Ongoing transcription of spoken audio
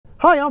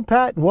Hi, I'm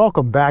Pat and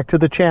welcome back to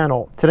the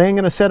channel. Today I'm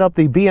going to set up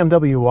the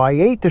BMW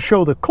i8 to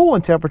show the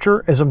coolant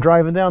temperature as I'm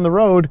driving down the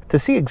road to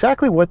see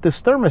exactly what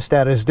this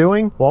thermostat is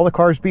doing while the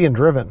car's being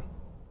driven.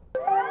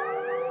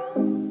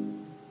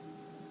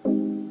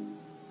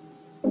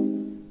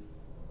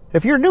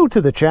 If you're new to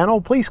the channel,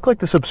 please click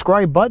the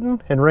subscribe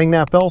button and ring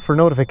that bell for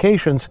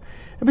notifications,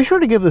 and be sure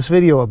to give this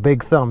video a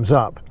big thumbs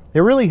up.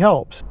 It really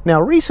helps.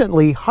 Now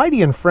recently,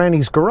 Heidi and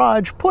Franny's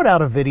garage put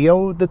out a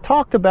video that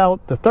talked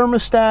about the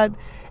thermostat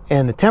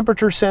and the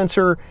temperature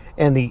sensor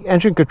and the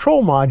engine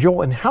control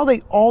module and how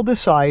they all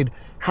decide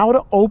how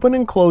to open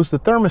and close the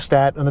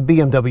thermostat on the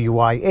BMW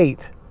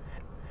i8.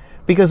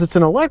 Because it's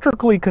an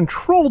electrically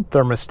controlled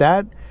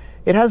thermostat,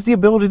 it has the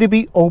ability to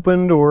be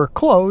opened or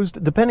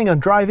closed depending on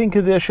driving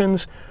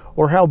conditions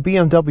or how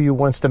BMW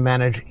wants to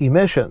manage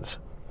emissions.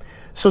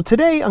 So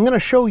today I'm going to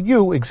show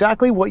you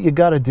exactly what you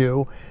got to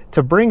do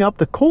to bring up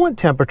the coolant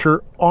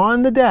temperature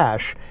on the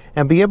dash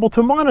and be able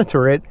to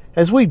monitor it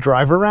as we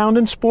drive around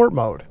in sport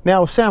mode.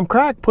 Now,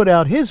 Samcrac put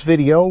out his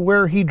video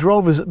where he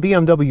drove his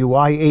BMW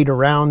i8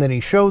 around and he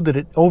showed that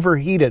it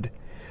overheated.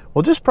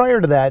 Well, just prior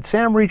to that,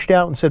 Sam reached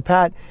out and said,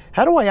 Pat,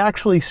 how do I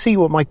actually see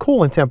what my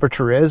coolant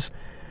temperature is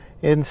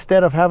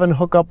instead of having to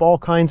hook up all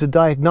kinds of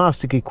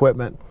diagnostic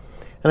equipment?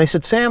 And I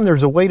said, Sam,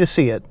 there's a way to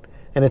see it,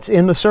 and it's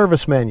in the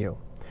service menu.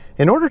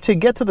 In order to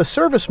get to the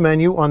service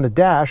menu on the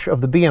dash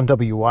of the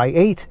BMW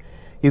i8,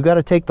 you've got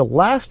to take the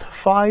last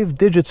 5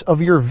 digits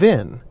of your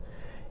VIN,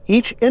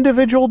 each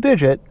individual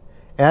digit,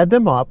 add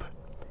them up,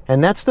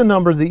 and that's the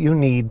number that you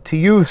need to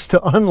use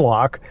to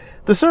unlock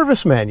the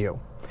service menu.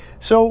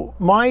 So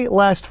my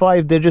last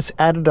 5 digits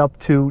added up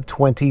to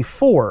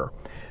 24.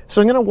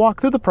 So I'm going to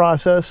walk through the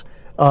process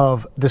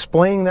of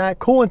displaying that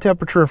coolant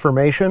temperature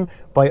information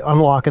by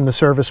unlocking the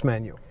service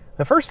menu.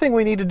 The first thing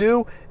we need to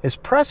do is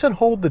press and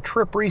hold the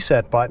trip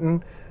reset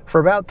button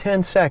for about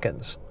 10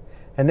 seconds.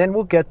 And then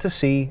we'll get to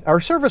see our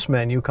service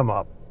menu come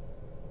up.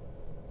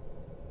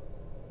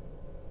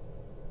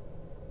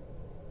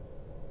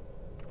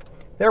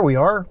 There we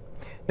are.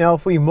 Now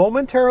if we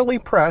momentarily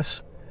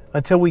press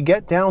until we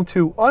get down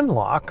to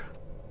unlock,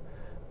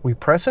 we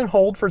press and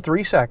hold for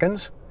 3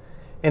 seconds,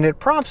 and it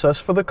prompts us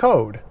for the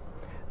code.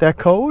 That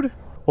code,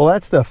 well,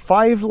 that's the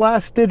 5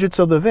 last digits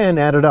of the VIN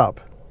added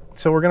up.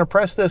 So we're going to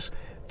press this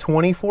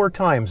 24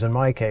 times in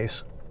my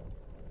case.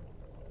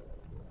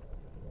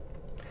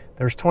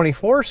 There's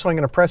 24, so I'm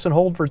going to press and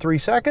hold for 3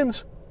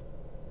 seconds.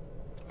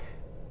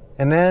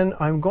 And then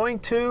I'm going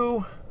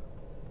to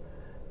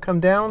come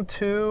down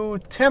to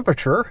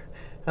temperature,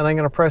 and I'm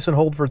going to press and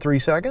hold for 3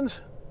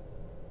 seconds.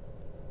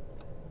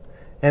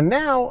 And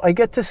now I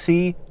get to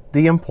see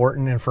the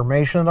important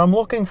information that I'm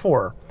looking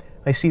for.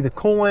 I see the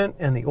coolant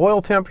and the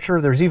oil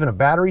temperature. There's even a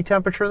battery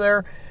temperature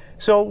there.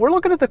 So we're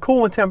looking at the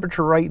coolant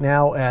temperature right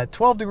now at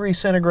 12 degrees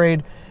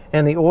centigrade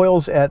and the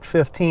oil's at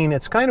 15.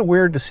 It's kind of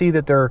weird to see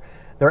that they're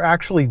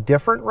actually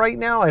different right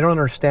now. I don't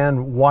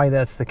understand why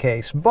that's the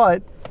case.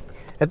 But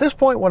at this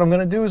point, what I'm going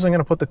to do is I'm going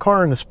to put the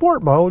car into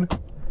sport mode.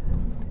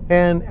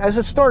 And as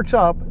it starts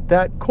up,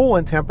 that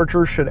coolant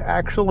temperature should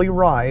actually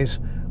rise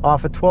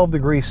off at 12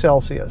 degrees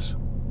Celsius.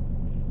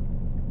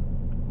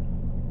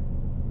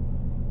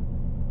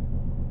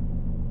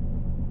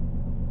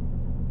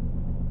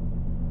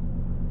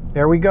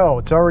 There we go.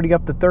 It's already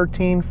up to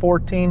 13,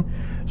 14.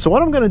 So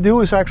what I'm going to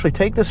do is actually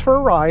take this for a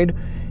ride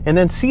and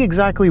then see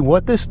exactly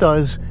what this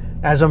does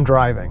as I'm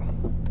driving.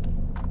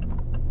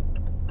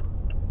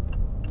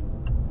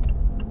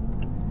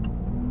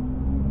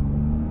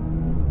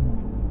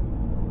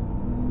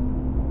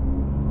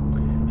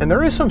 And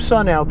there is some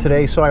sun out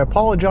today, so I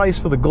apologize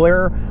for the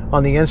glare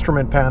on the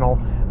instrument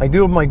panel. I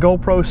do have my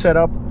GoPro set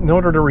up in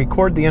order to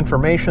record the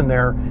information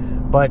there,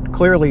 but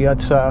clearly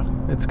it's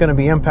going to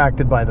be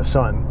impacted by the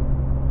sun.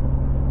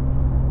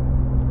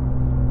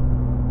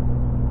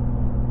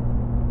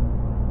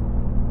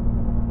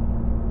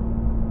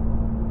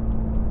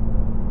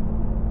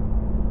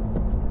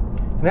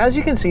 And as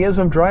you can see, as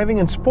I'm driving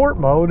in sport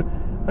mode,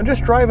 I'm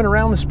just driving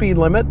around the speed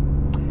limit,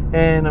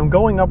 and I'm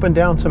going up and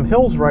down some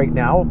hills right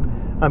now.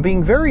 I'm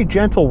being very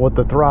gentle with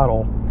the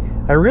throttle.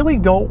 I really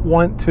don't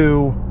want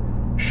to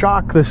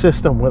shock the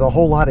system with a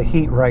whole lot of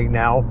heat right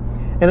now.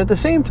 And at the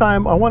same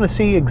time, I want to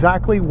see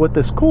exactly what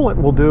this coolant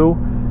will do,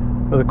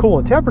 or the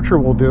coolant temperature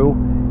will do,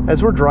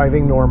 as we're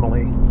driving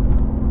normally.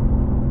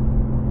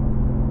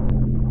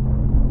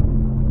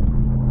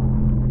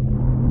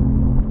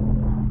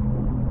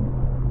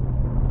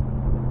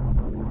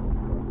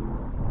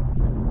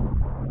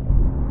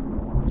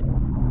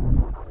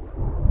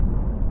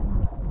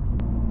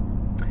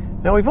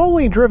 Now we've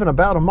only driven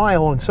about a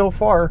mile, and so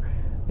far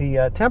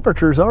the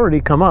temperature's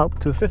already come up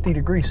to 50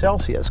 degrees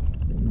Celsius. I'm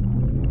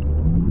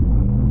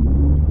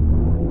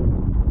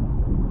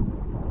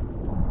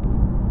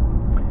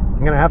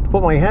going to have to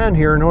put my hand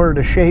here in order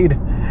to shade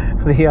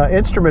the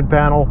instrument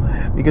panel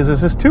because there's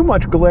just too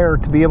much glare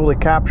to be able to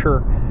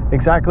capture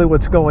exactly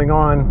what's going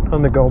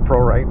on the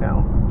GoPro right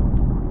now.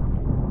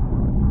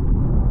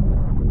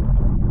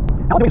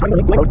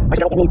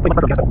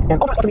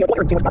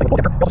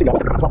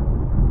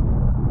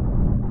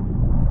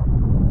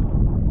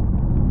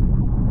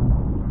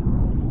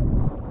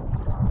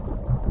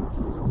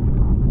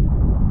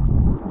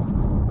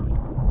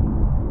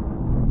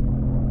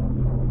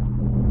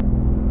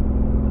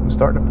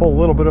 starting to pull a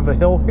little bit of a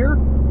hill here.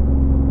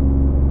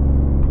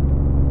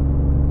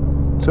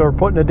 So we're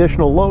putting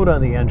additional load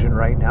on the engine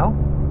right now.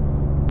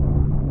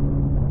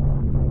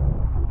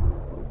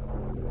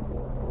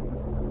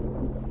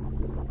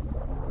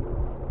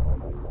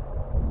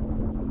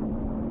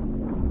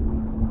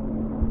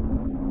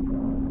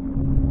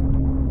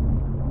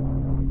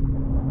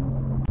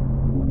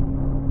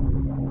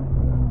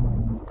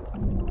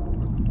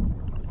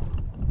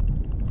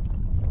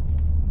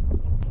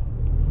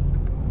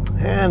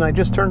 And I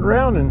just turned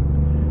around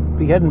and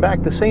be heading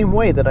back the same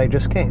way that I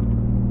just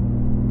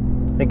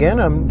came. Again,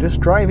 I'm just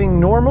driving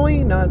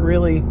normally, not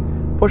really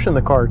pushing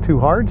the car too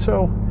hard,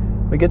 so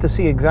we get to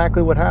see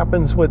exactly what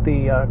happens with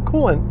the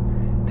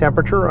coolant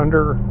temperature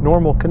under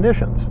normal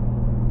conditions.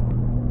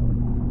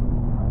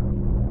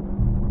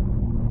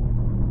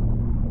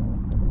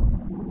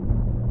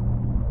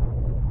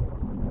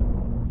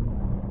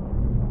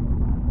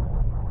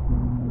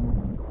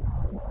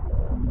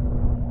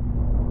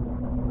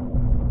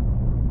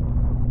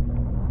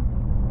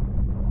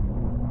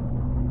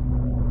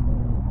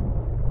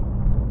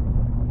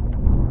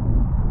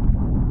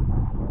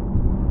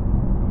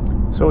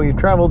 So we've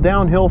traveled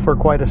downhill for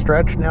quite a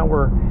stretch. Now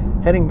we're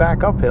heading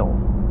back uphill.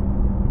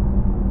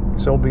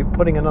 So we'll be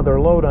putting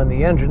another load on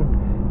the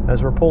engine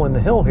as we're pulling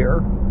the hill here.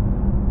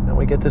 And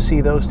we get to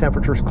see those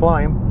temperatures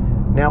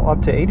climb, now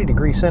up to 80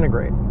 degrees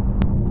centigrade.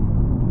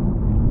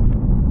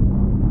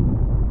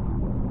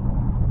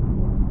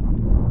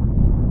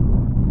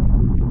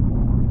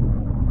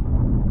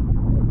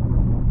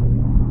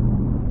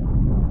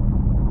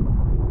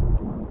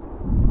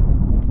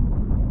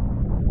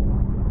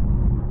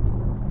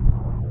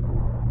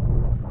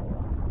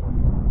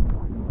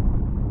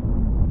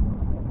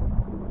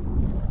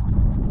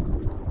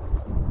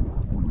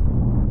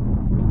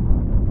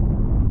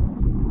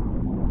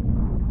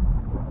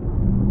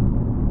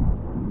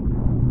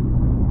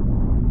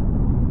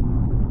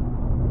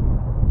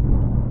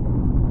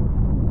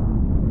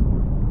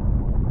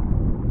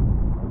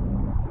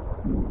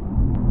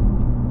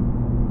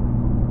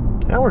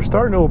 Now we're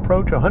starting to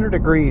approach 100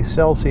 degrees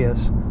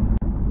Celsius.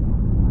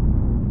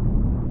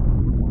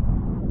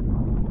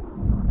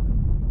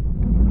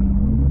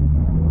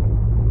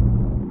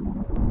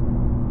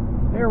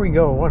 There we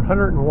go,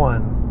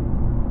 101.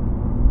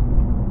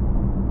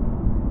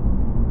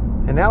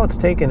 And now it's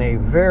taken a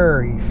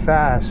very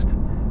fast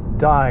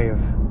dive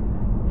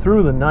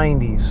through the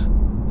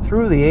 90s,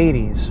 through the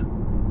 80s,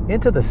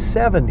 into the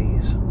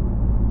 70s.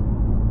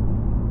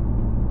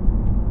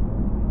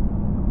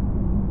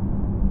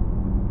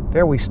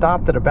 There we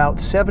stopped at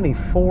about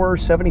 74,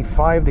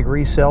 75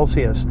 degrees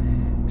Celsius.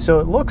 So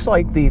it looks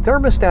like the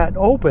thermostat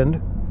opened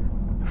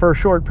for a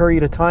short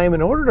period of time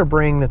in order to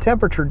bring the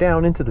temperature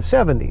down into the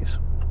 70s.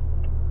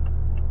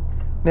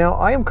 Now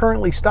I am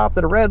currently stopped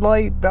at a red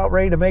light, about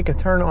ready to make a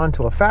turn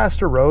onto a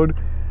faster road.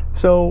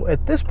 So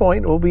at this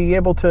point we'll be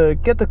able to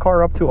get the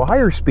car up to a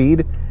higher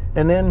speed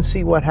and then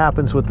see what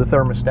happens with the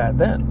thermostat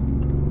then.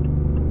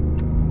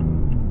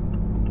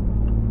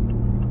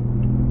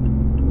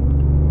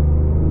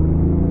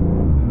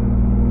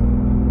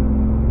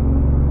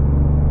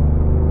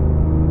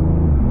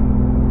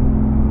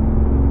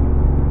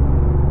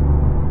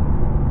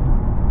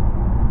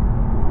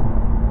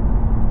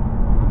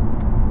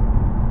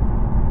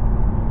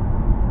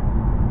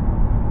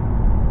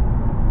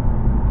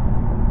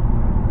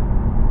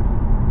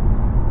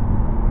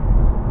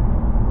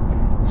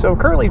 So I'm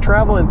currently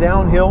traveling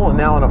downhill and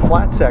now in a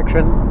flat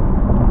section,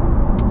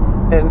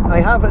 and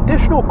I have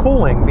additional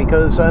cooling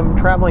because I'm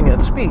traveling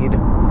at speed,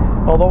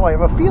 although I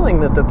have a feeling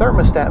that the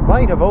thermostat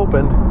might have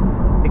opened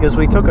because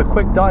we took a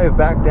quick dive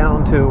back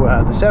down to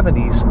the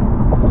 70s,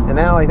 and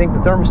now I think the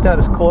thermostat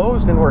is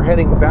closed and we're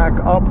heading back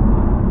up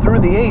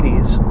through the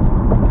 80s.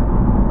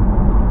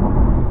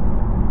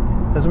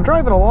 As I'm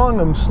driving along,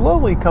 I'm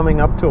slowly coming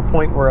up to a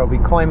point where I'll be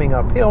climbing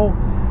uphill,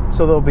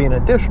 so there'll be an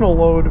additional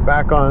load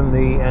back on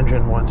the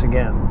engine once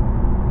again.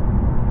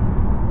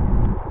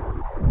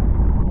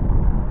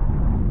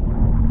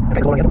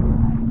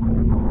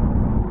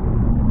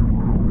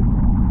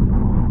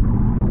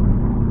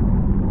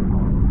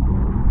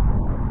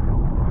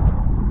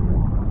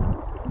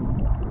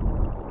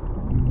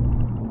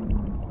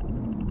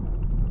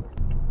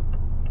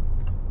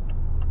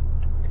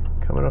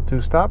 Coming up to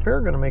a stop here,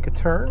 going to make a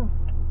turn.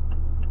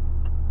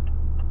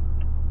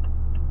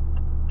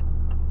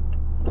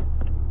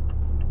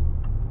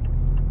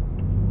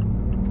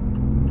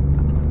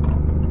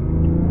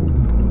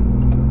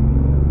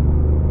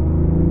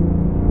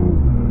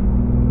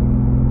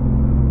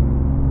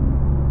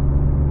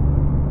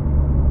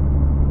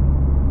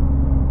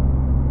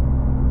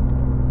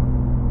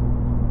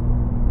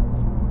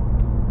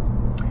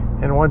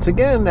 And once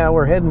again, now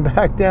we're heading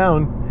back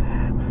down.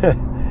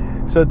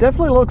 So it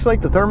definitely looks like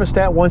the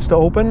thermostat wants to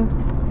open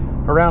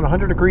around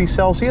 100 degrees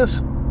Celsius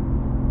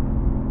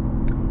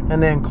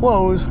and then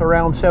close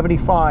around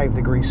 75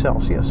 degrees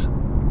Celsius.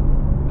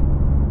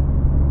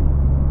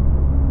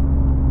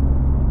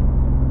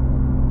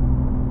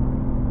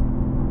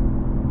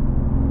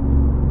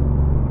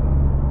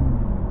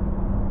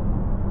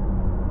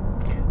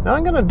 Now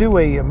I'm going to do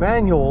a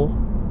manual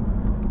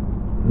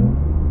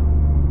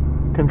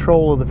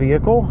control of the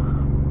vehicle.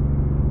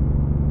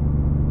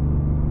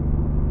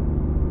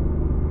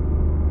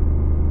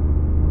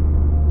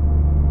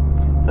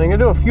 And I'm going to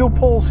do a few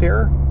pulls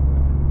here.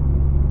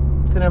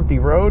 It's an empty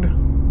road,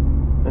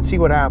 and see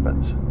what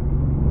happens.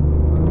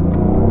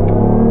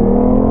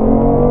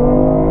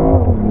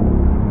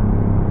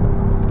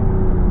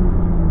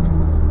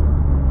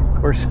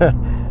 Of course,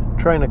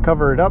 trying to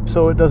cover it up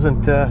so it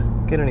doesn't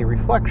get any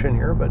reflection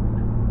here, but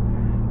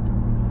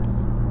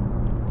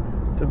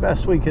it's the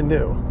best we can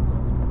do.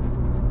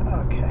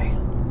 Okay.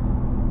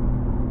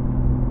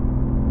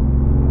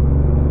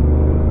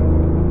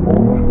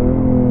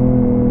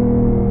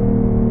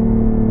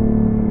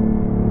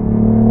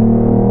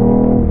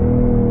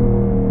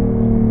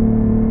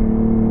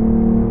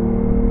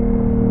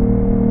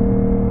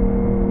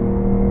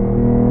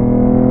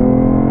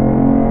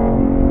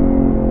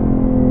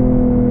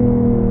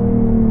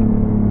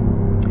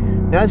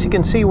 As you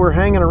can see, we're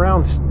hanging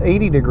around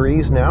 80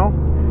 degrees now.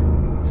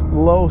 It's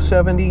low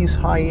 70s,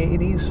 high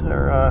 80s,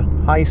 or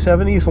high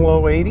 70s,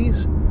 low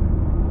 80s.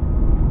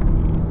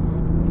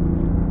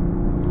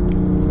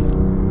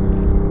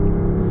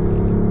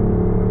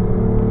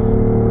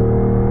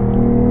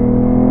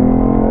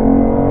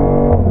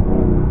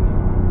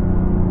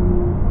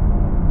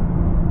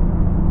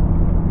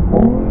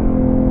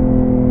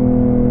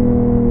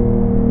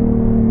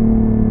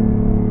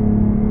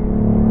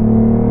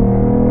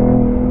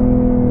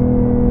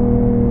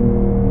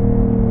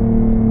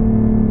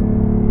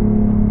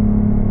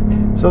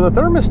 So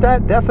the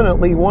thermostat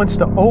definitely wants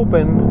to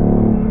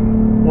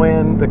open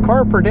when the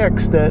car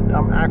predicts that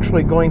I'm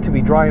actually going to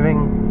be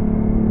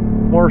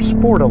driving more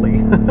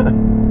sportily.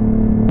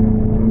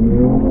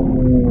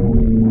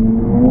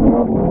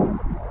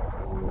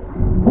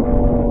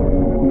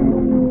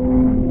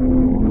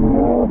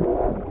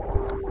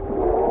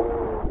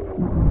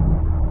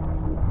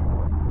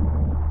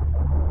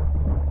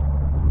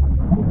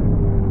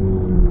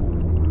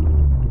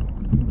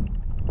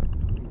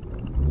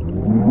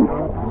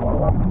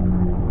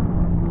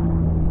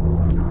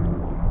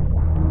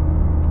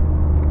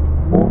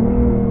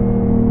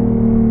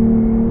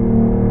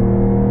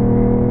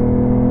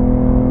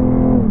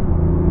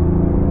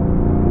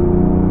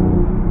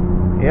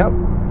 Yep.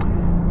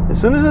 As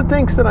soon as it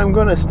thinks that I'm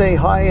going to stay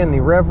high in the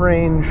rev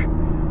range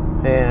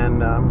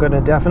and I'm going to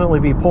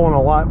definitely be pulling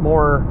a lot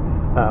more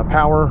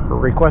power, or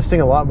requesting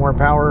a lot more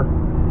power,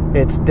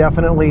 it's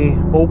definitely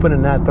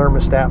opening that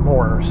thermostat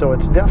more. So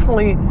it's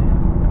definitely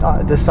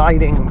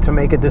deciding to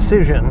make a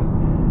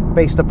decision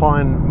based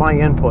upon my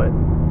input.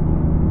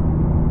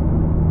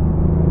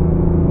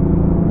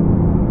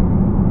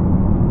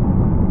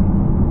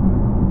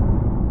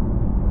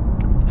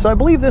 So I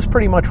believe this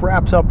pretty much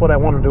wraps up what I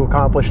wanted to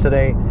accomplish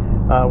today,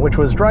 which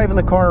was driving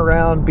the car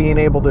around, being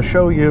able to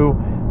show you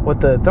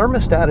what the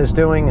thermostat is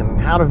doing and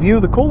how to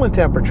view the coolant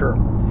temperature.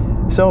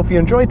 So if you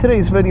enjoyed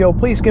today's video,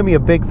 please give me a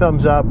big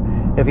thumbs up.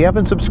 If you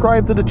haven't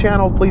subscribed to the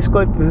channel, please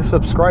click the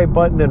subscribe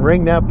button and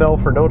ring that bell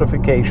for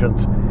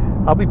notifications.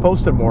 I'll be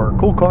posting more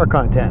cool car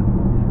content.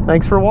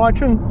 Thanks for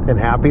watching, and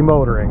happy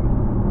motoring.